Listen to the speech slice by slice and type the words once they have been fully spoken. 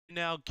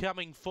now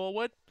coming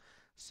forward.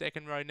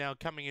 Second row now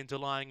coming into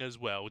line as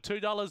well.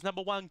 $2,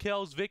 number 1,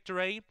 Kel's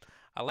Victory.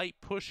 A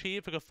late push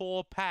here for the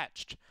 4,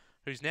 Patched,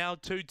 who's now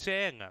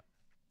 2.10.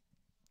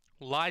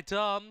 Light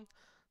on,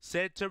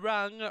 set to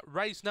run,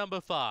 race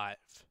number 5.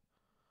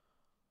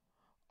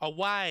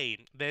 Away,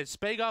 there's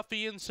speed off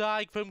the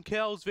inside from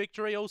Kel's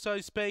Victory, also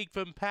speed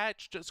from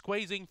Patched,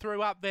 squeezing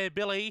through up there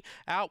Billy,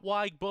 out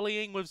wide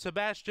bullying with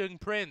Sebastian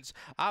Prince,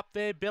 up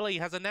there Billy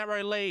has a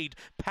narrow lead,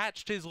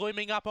 Patched is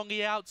looming up on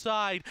the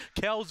outside,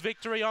 Kel's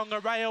Victory on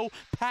the rail,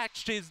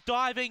 Patched is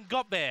diving,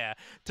 got there,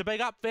 to big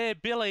up there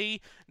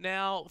Billy,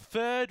 now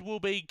third will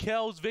be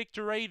Kel's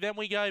Victory, then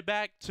we go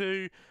back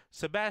to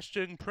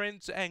Sebastian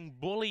Prince and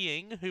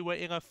Bullying, who were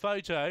in a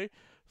photo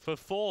for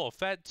 4th.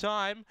 That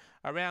time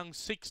around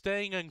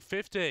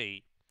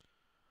 16:50.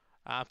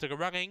 After the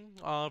running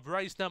of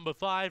race number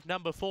 5,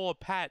 number 4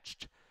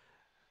 Patched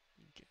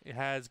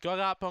has got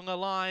up on the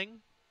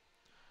line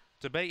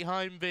to beat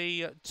home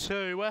the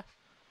 2.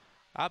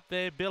 Up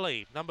there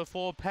Billy, number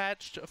 4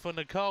 Patched for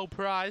Nicole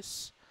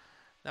Price.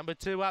 Number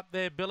 2 up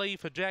there Billy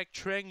for Jack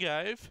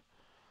Trengove.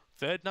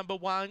 Third number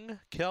 1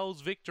 Kel's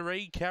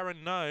Victory,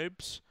 Karen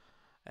Nobes.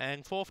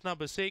 And 4th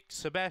number 6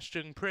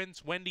 Sebastian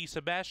Prince, Wendy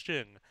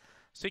Sebastian.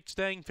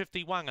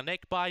 16:51, a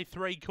neck by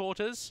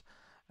 3/4,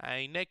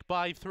 a neck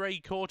by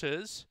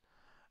 3/4,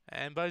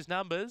 and those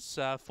numbers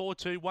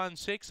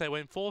 4:2:16. They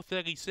went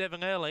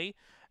 4:37 early,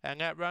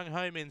 and that run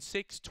home in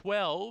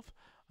 6:12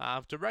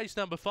 after race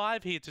number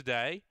 5 here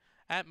today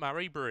at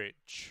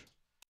Murray-Bridge.